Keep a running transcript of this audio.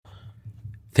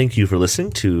Thank you for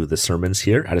listening to the sermons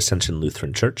here at Ascension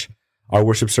Lutheran Church. Our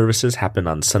worship services happen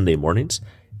on Sunday mornings.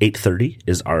 8:30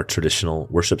 is our traditional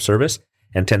worship service,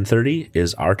 and 10:30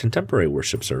 is our contemporary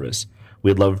worship service.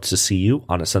 We'd love to see you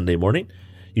on a Sunday morning.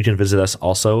 You can visit us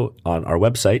also on our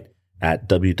website at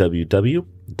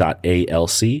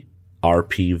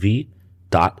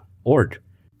www.alcrpv.org.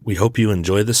 We hope you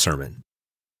enjoy the sermon.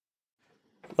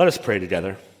 Let us pray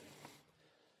together.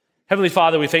 Heavenly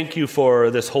Father, we thank you for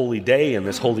this holy day and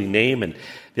this holy name and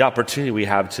the opportunity we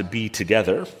have to be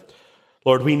together.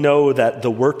 Lord, we know that the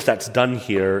work that's done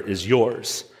here is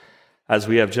yours, as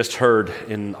we have just heard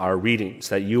in our readings,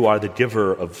 that you are the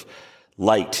giver of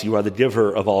light. You are the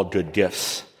giver of all good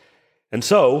gifts. And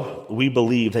so we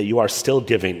believe that you are still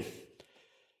giving.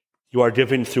 You are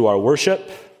giving through our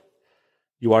worship.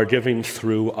 You are giving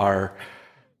through our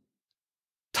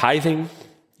tithing.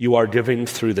 You are giving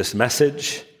through this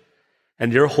message.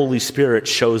 And your Holy Spirit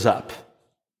shows up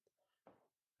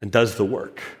and does the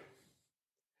work.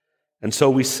 And so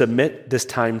we submit this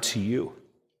time to you,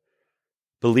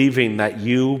 believing that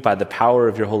you, by the power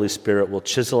of your Holy Spirit, will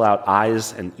chisel out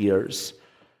eyes and ears,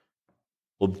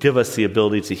 will give us the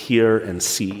ability to hear and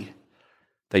see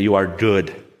that you are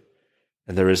good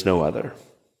and there is no other.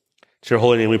 To your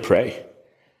holy name we pray.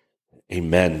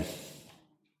 Amen.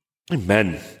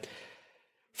 Amen.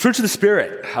 Fruits of the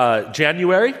Spirit,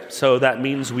 January, so that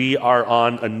means we are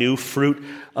on a new fruit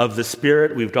of the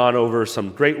Spirit. We've gone over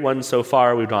some great ones so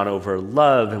far. We've gone over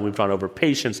love, and we've gone over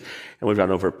patience, and we've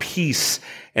gone over peace,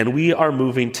 and we are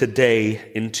moving today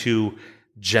into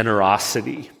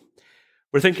generosity.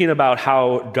 We're thinking about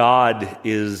how God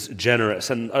is generous,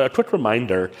 and a quick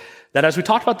reminder that as we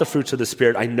talk about the fruits of the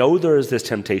Spirit, I know there is this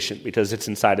temptation, because it's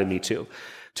inside of me too,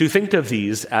 to think of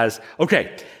these as,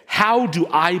 okay, how do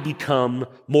I become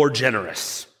more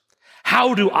generous?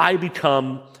 How do I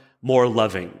become more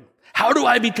loving? How do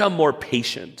I become more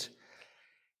patient?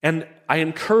 And I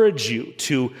encourage you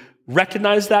to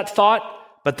recognize that thought,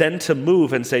 but then to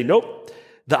move and say, nope,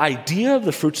 the idea of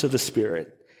the fruits of the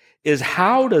Spirit is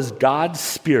how does God's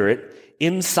Spirit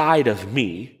inside of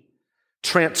me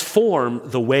transform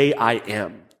the way I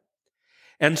am?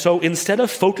 And so instead of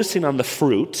focusing on the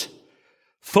fruit,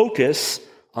 focus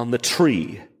on the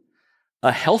tree.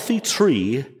 A healthy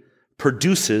tree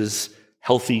produces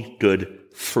healthy, good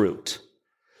fruit.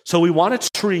 So we want a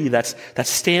tree that's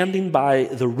standing by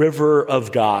the river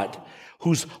of God,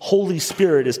 whose Holy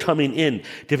Spirit is coming in,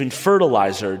 giving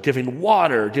fertilizer, giving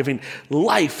water, giving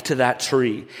life to that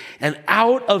tree. And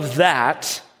out of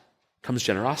that comes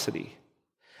generosity.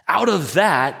 Out of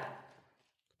that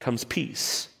comes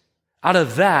peace. Out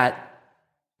of that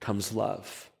comes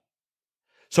love.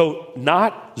 So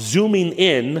not zooming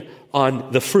in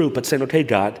on the fruit, but saying, okay,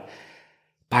 God,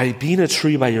 by being a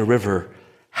tree by your river,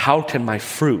 how can my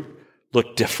fruit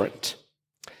look different?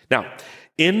 Now,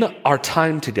 in our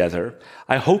time together,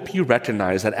 I hope you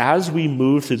recognize that as we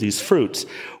move through these fruits,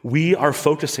 we are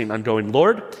focusing on going,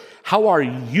 Lord, how are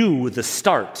you the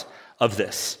start of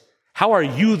this? How are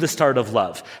you the start of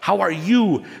love? How are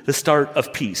you the start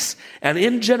of peace? And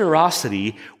in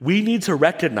generosity, we need to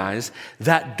recognize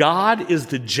that God is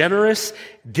the generous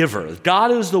giver.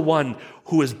 God is the one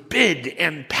who is big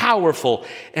and powerful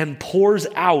and pours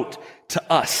out to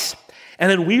us.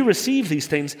 And then we receive these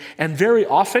things, and very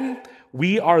often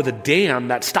we are the dam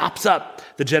that stops up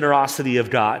the generosity of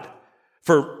God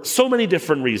for so many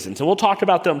different reasons. And we'll talk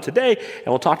about them today, and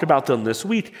we'll talk about them this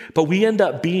week, but we end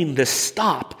up being this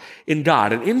stop in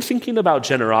God. And in thinking about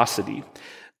generosity,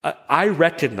 I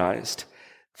recognized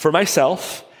for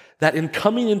myself that in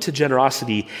coming into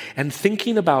generosity and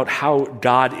thinking about how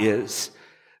God is,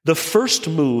 the first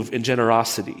move in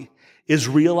generosity is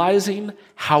realizing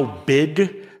how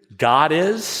big God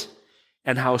is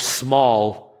and how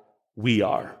small we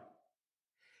are.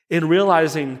 In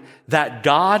realizing that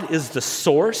God is the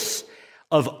source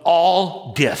of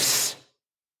all gifts,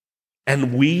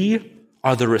 and we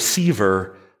are the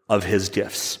receiver of his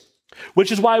gifts. Which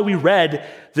is why we read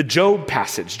the Job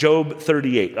passage, Job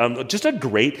 38. Just a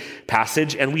great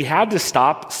passage, and we had to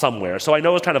stop somewhere. So I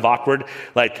know it's kind of awkward,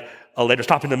 like a later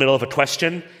stop in the middle of a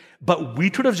question, but we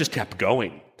could have just kept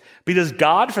going. Because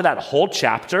God, for that whole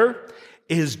chapter,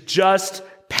 is just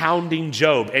pounding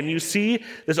Job. And you see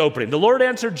this opening. The Lord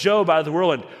answered Job out of the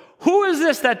whirlwind, "Who is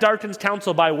this that darkens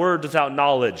counsel by words without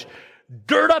knowledge?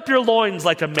 Gird up your loins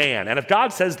like a man." And if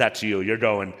God says that to you, you're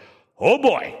going, oh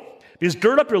boy. Because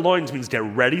gird up your loins means get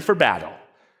ready for battle.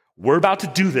 We're about to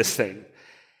do this thing.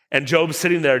 And Job's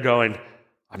sitting there going,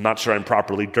 I'm not sure I'm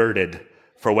properly girded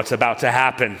for what's about to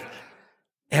happen.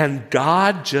 And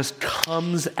God just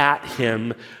comes at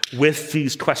him with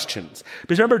these questions.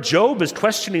 Because remember, Job is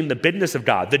questioning the bigness of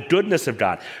God, the goodness of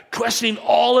God, questioning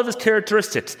all of his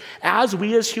characteristics, as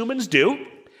we as humans do.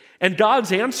 And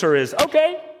God's answer is,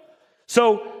 okay,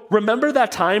 so remember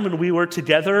that time when we were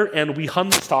together and we hung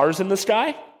the stars in the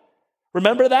sky?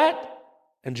 Remember that?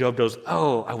 And Job goes,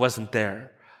 oh, I wasn't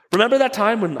there. Remember that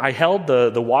time when I held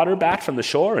the water back from the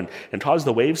shore and caused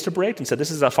the waves to break and said, this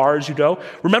is as far as you go?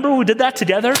 Remember when we did that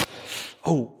together?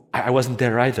 Oh, I wasn't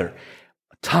there either.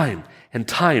 Time and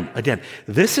time again.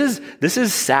 This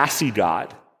is sassy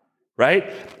God,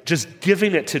 right? Just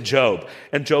giving it to Job.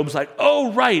 And Job's like,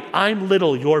 oh, right, I'm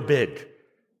little, you're big.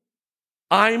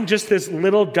 I'm just this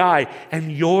little guy,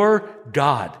 and you're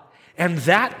God. And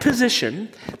that position,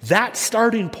 that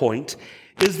starting point,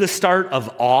 is the start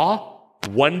of awe,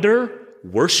 wonder,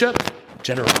 worship,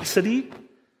 generosity.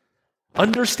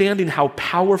 Understanding how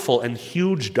powerful and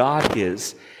huge God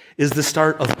is the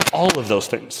start of all of those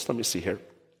things. Let me see here.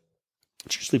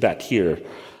 It's usually back here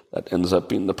that ends up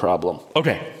being the problem.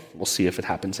 Okay, we'll see if it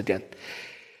happens again.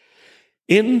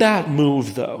 In that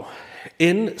move, though,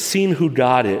 in seeing who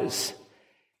God is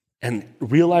and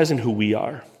realizing who we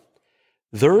are,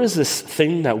 there is this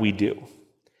thing that we do.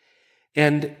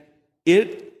 And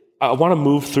I want to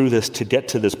move through this to get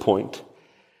to this point.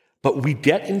 But we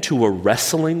get into a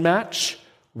wrestling match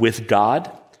with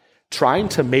God, trying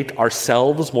to make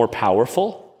ourselves more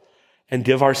powerful and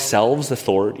give ourselves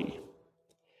authority.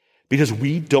 Because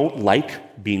we don't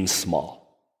like being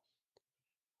small.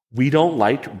 We don't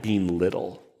like being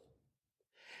little.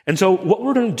 And so what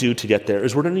we're going to do to get there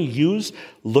is we're going to use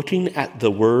looking at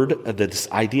the word, this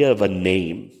idea of a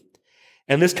name.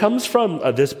 And this comes from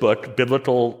this book,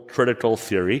 Biblical Critical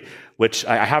Theory, which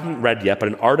I haven't read yet, but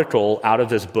an article out of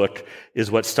this book is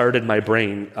what started my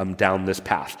brain down this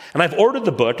path. And I've ordered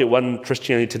the book. It won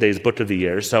Christianity Today's Book of the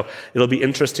Year, so it'll be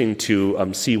interesting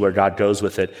to see where God goes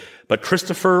with it. But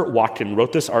Christopher Watkin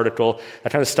wrote this article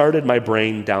that kind of started my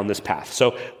brain down this path.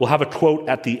 So we'll have a quote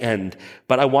at the end.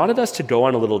 But I wanted us to go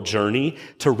on a little journey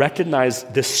to recognize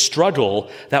this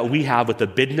struggle that we have with the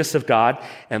bigness of God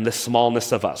and the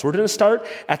smallness of us. We're going to start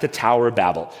at the Tower of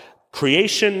Babel.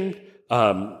 Creation,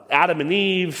 Adam and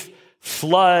Eve,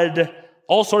 flood,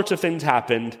 all sorts of things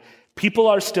happened. People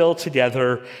are still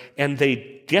together, and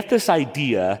they get this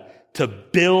idea to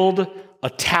build a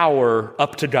tower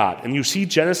up to God. And you see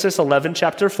Genesis 11,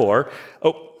 chapter 4.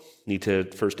 Oh, need to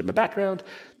first do my background.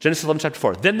 Genesis 11, chapter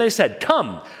 4. Then they said,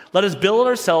 come, let us build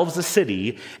ourselves a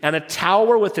city and a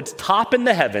tower with its top in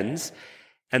the heavens.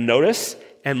 And notice,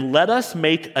 and let us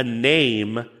make a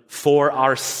name for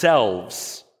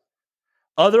ourselves.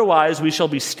 Otherwise, we shall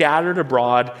be scattered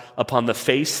abroad upon the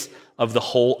face of the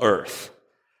whole earth.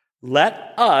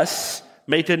 Let us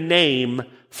make a name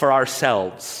for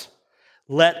ourselves.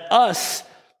 Let us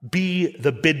be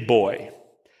the big boy.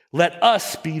 Let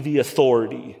us be the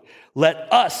authority.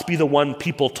 Let us be the one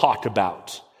people talk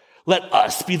about. Let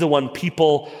us be the one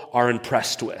people are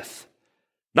impressed with.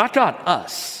 Not God,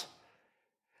 us.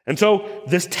 And so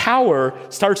this tower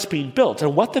starts being built.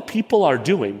 And what the people are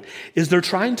doing is they're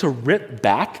trying to rip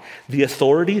back the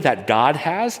authority that God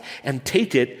has and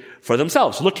take it for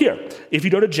themselves. Look here. If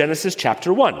you go to Genesis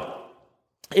chapter 1,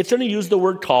 it's going to use the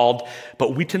word called,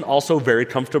 but we can also very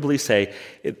comfortably say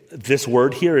this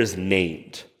word here is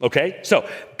named. Okay? So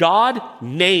God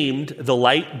named the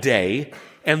light day,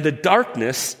 and the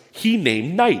darkness he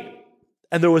named night.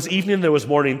 And there was evening, there was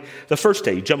morning the first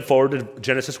day. Jump forward to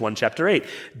Genesis 1, chapter 8.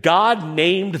 God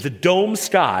named the dome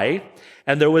sky,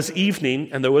 and there was evening,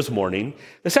 and there was morning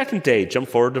the second day. Jump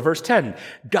forward to verse 10.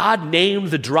 God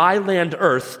named the dry land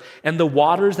earth, and the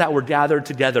waters that were gathered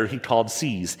together he called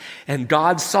seas. And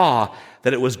God saw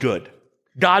that it was good.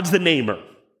 God's the namer.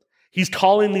 He's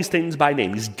calling these things by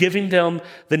name. He's giving them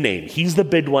the name. He's the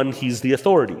big one. He's the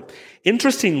authority.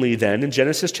 Interestingly, then, in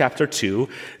Genesis chapter 2,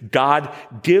 God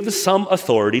gives some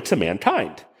authority to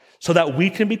mankind so that we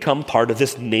can become part of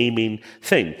this naming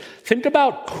thing. Think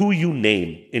about who you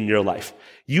name in your life.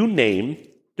 You name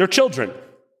your children.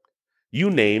 You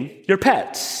name your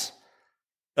pets.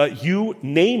 You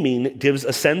naming gives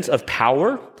a sense of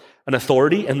power, an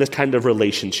authority, and this kind of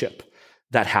relationship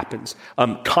that happens.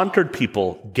 Conquered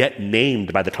people get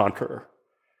named by the conqueror,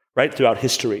 right? Throughout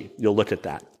history, you'll look at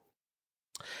that.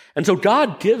 And so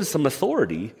God gives some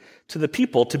authority to the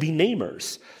people to be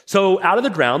namers. So out of the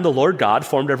ground, the Lord God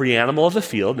formed every animal of the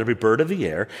field and every bird of the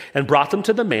air and brought them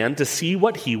to the man to see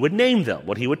what he would name them,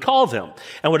 what he would call them.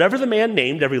 And whatever the man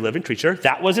named every living creature,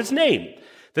 that was its name.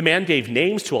 The man gave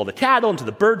names to all the cattle and to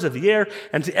the birds of the air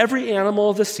and to every animal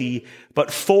of the sea.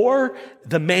 But for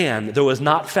the man, there was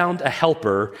not found a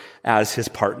helper as his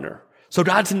partner. So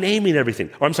God's naming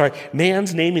everything.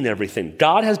 Man's naming everything.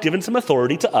 God has given some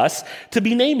authority to us to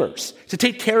be namers, to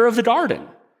take care of the garden.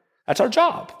 That's our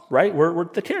job, right? We're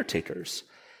the caretakers.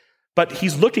 But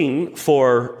he's looking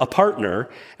for a partner,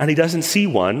 and he doesn't see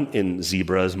one in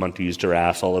zebras, monkeys,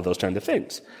 giraffes, all of those kinds of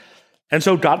things. And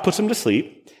so God puts him to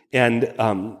sleep and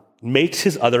makes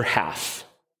his other half.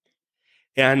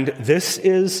 And this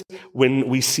is when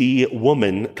we see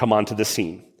woman come onto the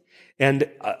scene. And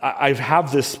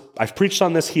I've preached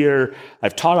on this here,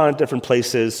 I've taught on it different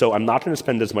places, so I'm not going to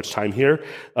spend as much time here,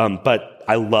 but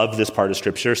I love this part of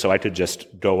Scripture, so I could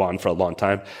just go on for a long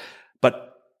time.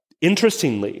 But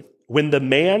interestingly, when the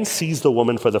man sees the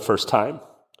woman for the first time,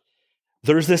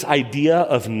 there's this idea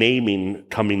of naming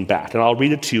coming back. And I'll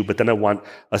read it to you, but then I want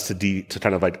us to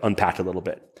kind of like unpack it a little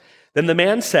bit. Then the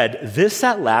man said, "This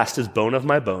at last is bone of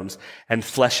my bones and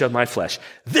flesh of my flesh.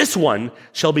 This one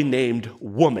shall be named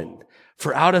woman,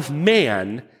 for out of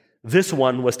man this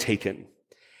one was taken."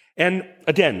 And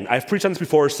again, I've preached on this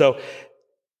before, so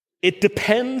it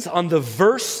depends on the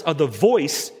verse of the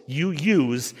voice you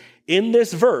use in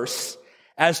this verse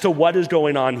as to what is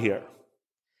going on here.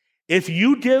 If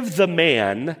you give the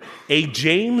man a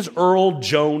James Earl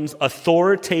Jones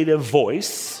authoritative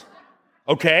voice,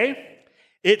 okay,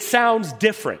 it sounds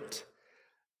different.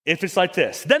 If it's like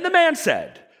this, then the man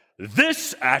said,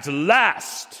 "This at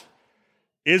last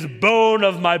is bone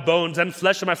of my bones and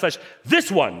flesh of my flesh.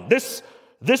 This one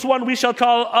we shall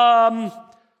call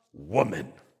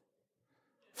woman.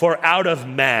 For out of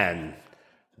man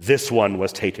this one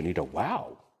was taken." You go,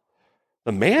 wow,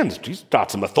 he's got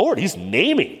some authority. He's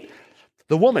naming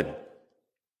the woman.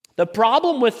 The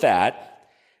problem with that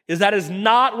is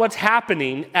not what's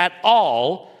happening at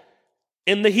all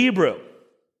in the Hebrew.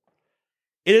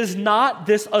 It is not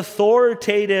this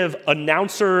authoritative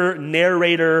announcer,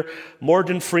 narrator,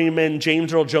 Morgan Freeman,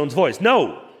 James Earl Jones voice.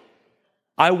 No.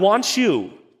 I want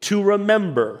you to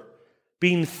remember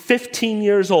being 15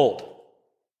 years old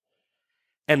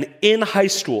and in high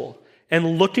school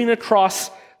and looking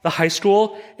across the high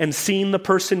school and seeing the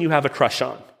person you have a crush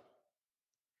on.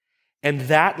 And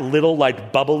that little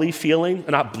like bubbly feeling,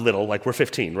 not little, like we're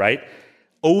 15, right?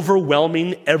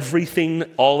 Overwhelming, everything,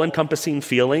 all-encompassing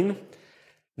feeling,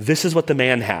 this is what the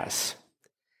man has.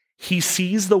 He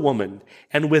sees the woman,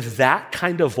 and with that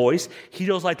kind of voice, he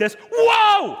goes like this,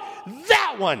 "Whoa!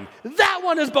 That one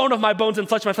is bone of my bones and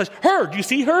flesh of my flesh. Her, do you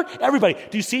see her? Everybody,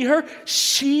 do you see her?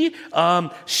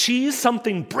 She's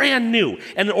something brand new.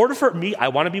 And in order for me, I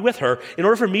want to be with her. In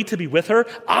order for me to be with her,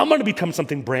 I'm going to become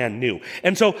something brand new.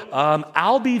 And so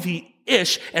I'll be the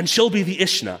Ish, and she'll be the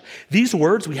Ishna." These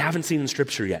words we haven't seen in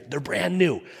Scripture yet. They're brand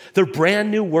new. They're brand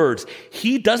new words.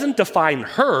 He doesn't define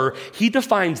her. He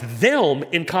defines them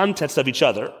in context of each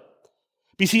other.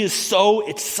 Because he is so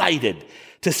excited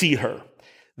to see her.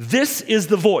 This is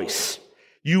the voice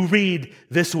you read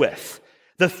this with.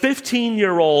 The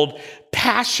 15-year-old,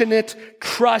 passionate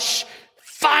crush.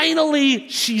 Finally,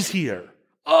 she's here.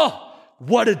 Oh,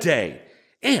 what a day.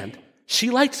 And she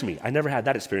likes me. I never had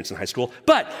that experience in high school,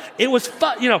 but it was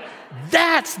fun.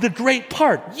 That's the great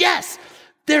part. Yes,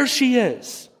 there she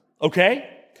is. Okay?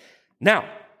 Now,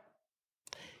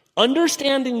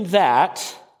 understanding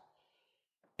that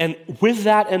and with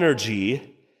that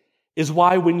energy is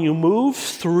why when you move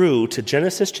through to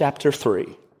Genesis chapter 3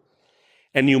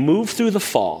 and you move through the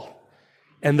fall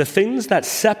and the things that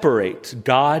separate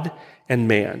God and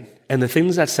man and the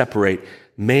things that separate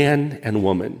man and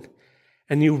woman,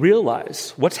 and you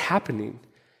realize what's happening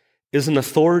is an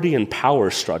authority and power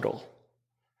struggle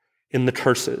in the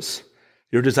curses.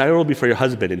 Your desire will be for your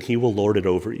husband, and he will lord it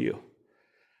over you.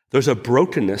 There's a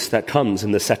brokenness that comes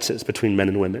in the sexes between men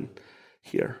and women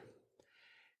here.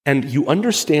 And you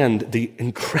understand the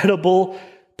incredible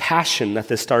passion that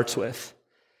this starts with,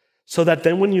 so that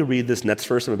then when you read this next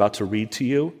verse I'm about to read to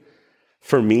you,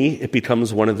 for me, it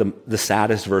becomes one of the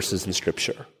saddest verses in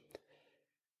Scripture.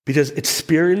 Because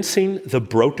experiencing the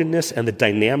brokenness and the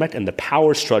dynamic and the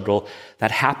power struggle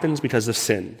that happens because of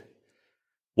sin,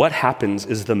 what happens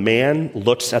is the man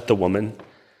looks at the woman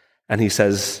and he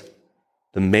says,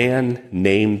 the man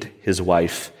named his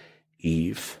wife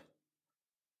Eve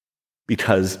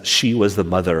because she was the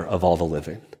mother of all the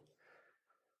living.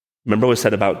 Remember what I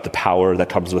said about the power that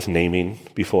comes with naming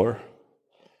before?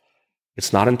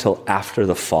 It's not until after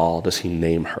the fall does he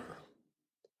name her.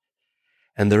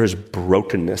 And there is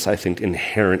brokenness, I think,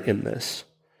 inherent in this.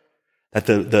 That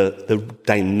the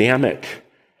dynamic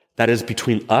that is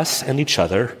between us and each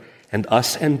other and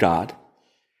us and God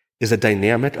is a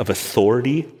dynamic of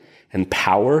authority and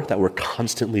power that we're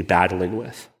constantly battling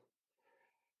with.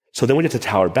 So then we get to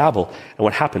Tower of Babel, and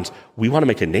what happens? We want to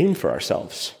make a name for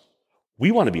ourselves.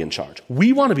 We want to be in charge.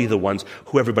 We want to be the ones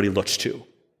who everybody looks to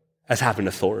as having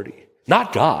authority.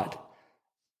 Not God,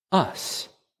 us.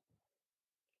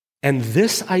 And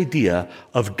this idea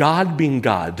of God being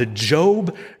God, the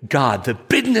Job God, the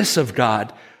bigness of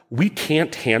God, we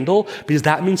can't handle because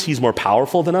that means he's more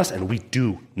powerful than us, and we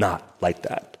do not like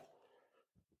that.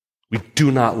 We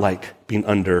do not like being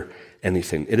under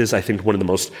anything. It is, I think, one of the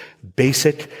most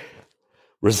basic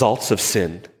results of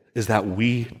sin is that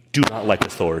we do not like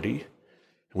authority,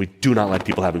 and we do not like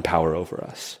people having power over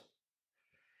us.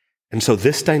 And so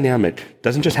this dynamic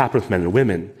doesn't just happen with men and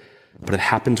women, but it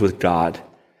happens with God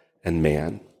and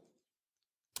man.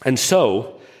 And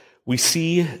so we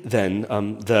see then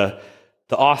the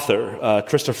author,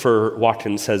 Christopher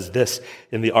Watkins, says this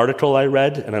in the article I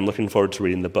read, and I'm looking forward to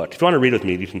reading the book. If you want to read with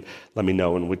me, you can let me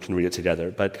know and we can read it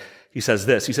together. But he says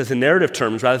this. He says, in narrative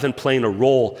terms, rather than playing a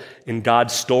role in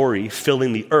God's story,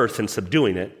 filling the earth and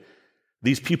subduing it,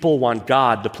 these people want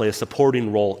God to play a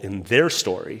supporting role in their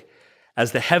story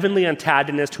as the heavenly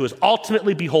antagonist who is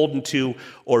ultimately beholden to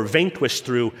or vanquished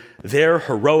through their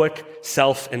heroic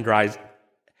self-aggrandizement.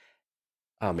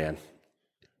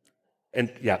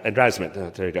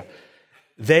 There you go.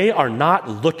 They are not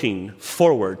looking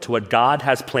forward to what God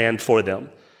has planned for them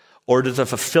or to the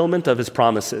fulfillment of his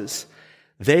promises.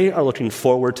 They are looking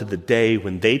forward to the day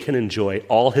when they can enjoy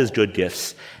all his good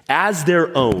gifts as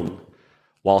their own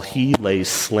while he lays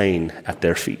slain at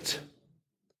their feet.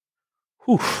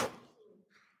 Whew.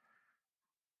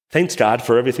 Thanks, God,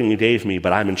 for everything you gave me,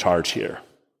 but I'm in charge here.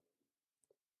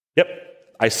 Yep,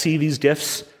 I see these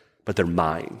gifts, but they're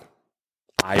mine.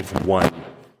 I've won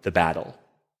the battle.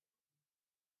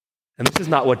 And this is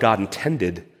not what God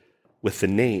intended with the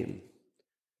name.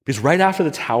 Because right after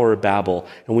the Tower of Babel,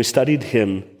 and we studied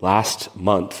him last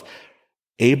month,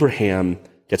 Abraham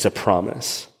gets a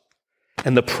promise.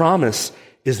 And the promise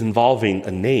is involving a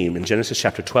name. In Genesis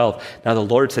chapter 12, now the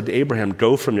Lord said to Abraham,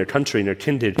 go from your country and your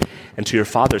kindred and to your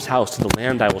father's house to the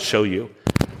land I will show you.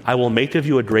 I will make of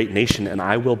you a great nation, and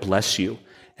I will bless you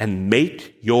and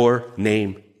make your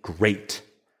name great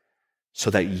so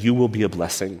that you will be a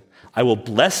blessing. I will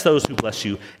bless those who bless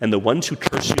you, and the ones who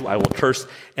curse you I will curse,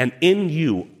 and in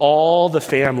you all the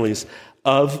families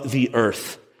of the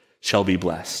earth shall be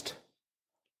blessed.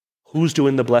 Who's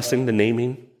doing the blessing, the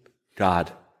naming?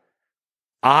 God.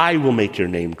 I will make your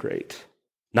name great.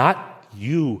 Not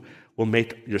you will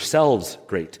make yourselves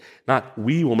great. Not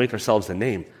we will make ourselves the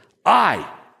name. I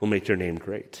will make your name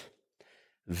great.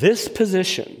 This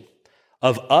position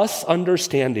of us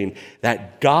understanding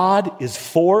that God is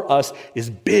for us,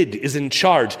 is big, is in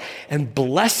charge, and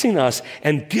blessing us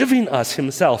and giving us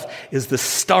himself is the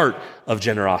start of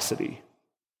generosity.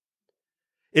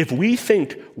 If we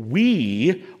think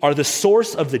we are the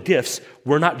source of the gifts,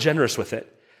 we're not generous with it.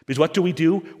 Because what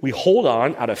do? We hold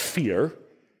on out of fear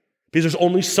because there's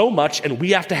only so much and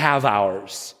we have to have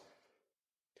ours.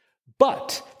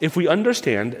 But if we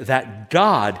understand that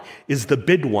God is the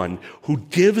big one who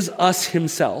gives us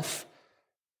himself,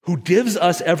 who gives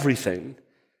us everything,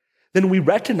 then we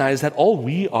recognize that all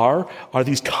we are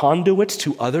these conduits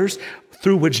to others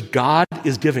through which God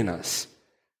is giving us.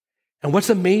 And what's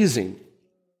amazing,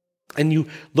 and you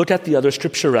look at the other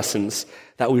scripture lessons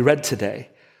that we read today,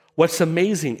 what's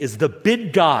amazing is the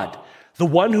big God, the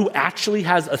one who actually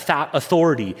has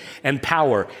authority and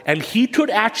power, and he could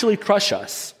actually crush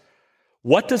us.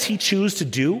 What does he choose to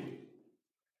do?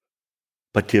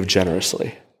 But give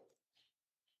generously.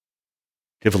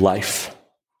 Give life.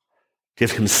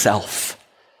 Give himself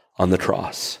on the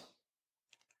cross.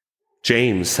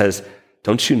 James says,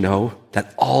 don't you know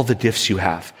that all the gifts you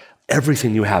have,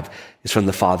 everything you have, is from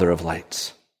the Father of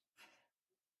lights?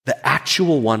 The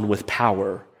actual one with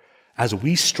power. As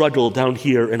we struggle down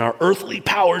here in our earthly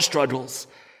power struggles,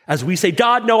 as we say,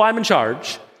 God, no, I'm in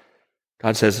charge,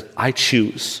 God says, I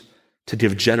choose to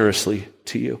give generously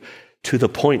to you to the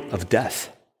point of death,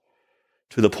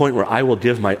 to the point where I will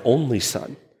give my only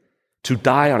son to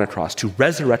die on a cross, to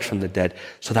resurrect from the dead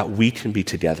so that we can be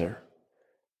together.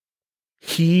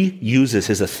 He uses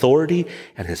his authority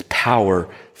and his power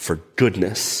for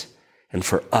goodness and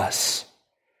for us.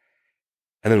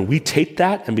 And then we take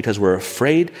that, and because we're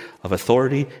afraid of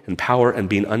authority and power and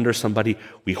being under somebody,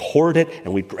 we hoard it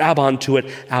and we grab onto it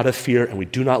out of fear, and we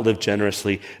do not live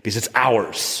generously because it's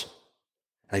ours.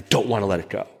 And I don't want to let it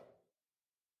go.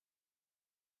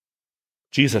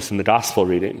 Jesus in the gospel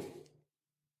reading.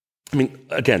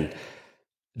 Again,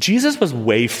 Jesus was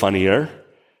way funnier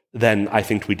than I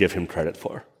think we give him credit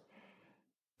for.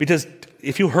 Because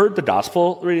if you heard the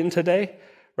gospel reading today,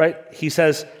 right, he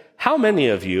says, how many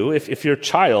of you, if your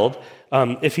child,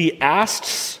 if he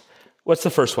asks, what's the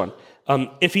first one?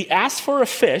 If he asks for a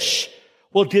fish,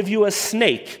 will give you a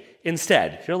snake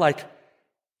instead? You're like,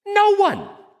 no one.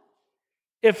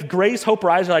 If Grace, Hope, or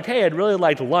Eyes are like, hey, I'd really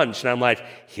like lunch, and I'm like,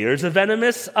 here's a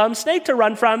venomous snake to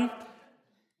run from,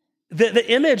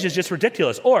 the image is just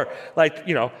ridiculous. Or like,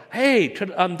 hey,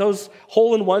 could those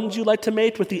hole-in-ones you like to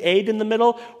make with the 8 in the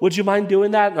middle, would you mind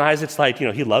doing that? And Isaac's like,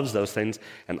 he loves those things,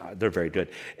 and they're very good.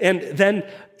 And then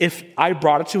if I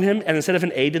brought it to him, and instead of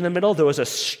an 8 in the middle, there was a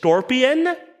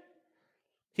scorpion,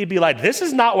 he'd be like, this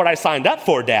is not what I signed up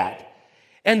for, Dad.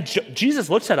 And Jesus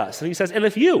looks at us, and he says, and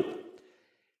if you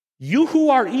who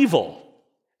are evil,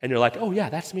 and you're like, oh yeah,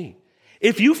 that's me.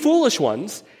 If you foolish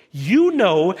ones, you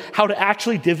know how to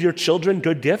actually give your children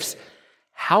good gifts,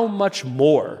 how much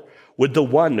more would the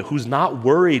one who's not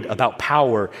worried about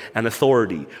power and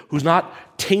authority, who's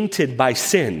not tainted by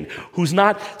sin, who's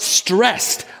not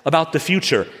stressed about the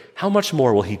future, how much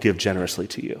more will he give generously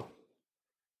to you?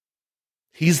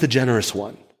 He's the generous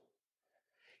one.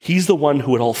 He's the one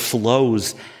who it all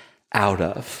flows out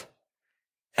of.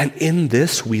 And in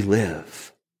this we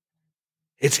live.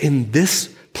 It's in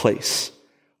this place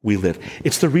we live.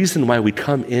 It's the reason why we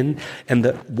come in, and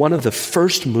one of the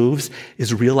first moves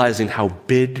is realizing how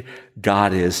big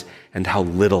God is and how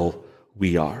little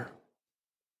we are.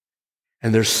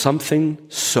 And there's something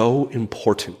so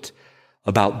important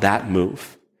about that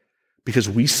move, because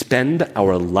we spend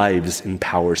our lives in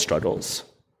power struggles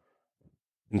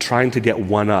and trying to get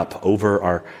one up over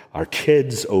our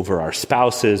kids, over our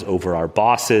spouses, over our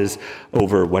bosses,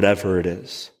 over whatever it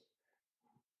is.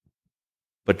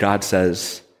 But God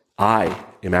says, I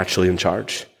am actually in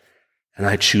charge, and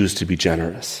I choose to be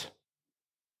generous,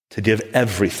 to give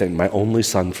everything, my only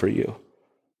son, for you.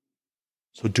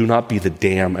 So do not be the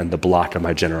dam and the block of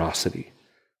my generosity,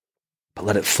 but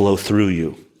let it flow through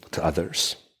you to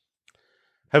others.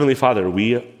 Heavenly Father,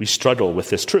 we struggle with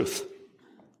this truth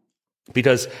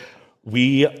because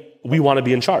we want to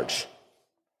be in charge.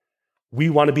 We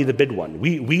want to be the big one.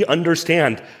 We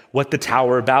understand what the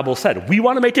Tower of Babel said. We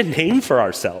want to make a name for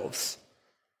ourselves.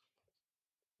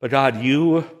 But God,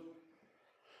 you,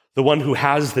 the one who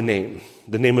has the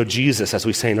name of Jesus, as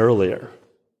we sang earlier,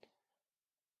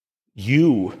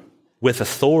 you, with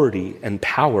authority and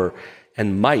power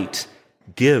and might,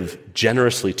 give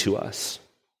generously to us.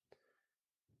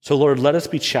 So Lord, let us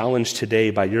be challenged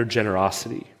today by your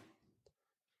generosity.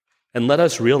 And let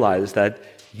us realize that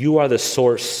you are the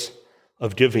source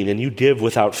of giving, and you give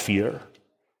without fear.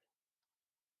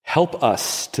 Help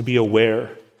us to be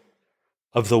aware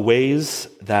of the ways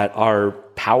that our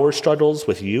power struggles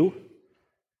with you,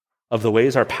 of the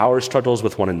ways our power struggles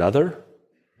with one another,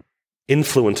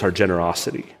 influence our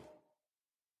generosity.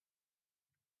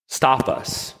 Stop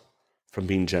us from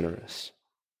being generous.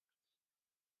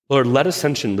 Lord, let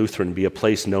Ascension Lutheran be a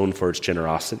place known for its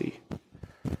generosity.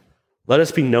 Let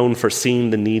us be known for seeing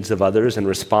the needs of others and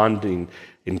responding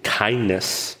in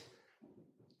kindness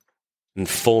and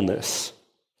fullness.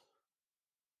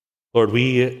 Lord,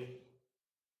 we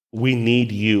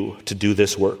need you to do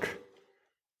this work.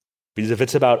 Because if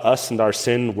it's about us and our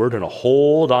sin, we're going to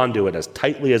hold on to it as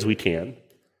tightly as we can.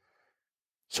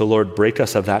 So Lord, break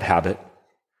us of that habit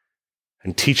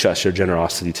and teach us your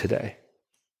generosity today.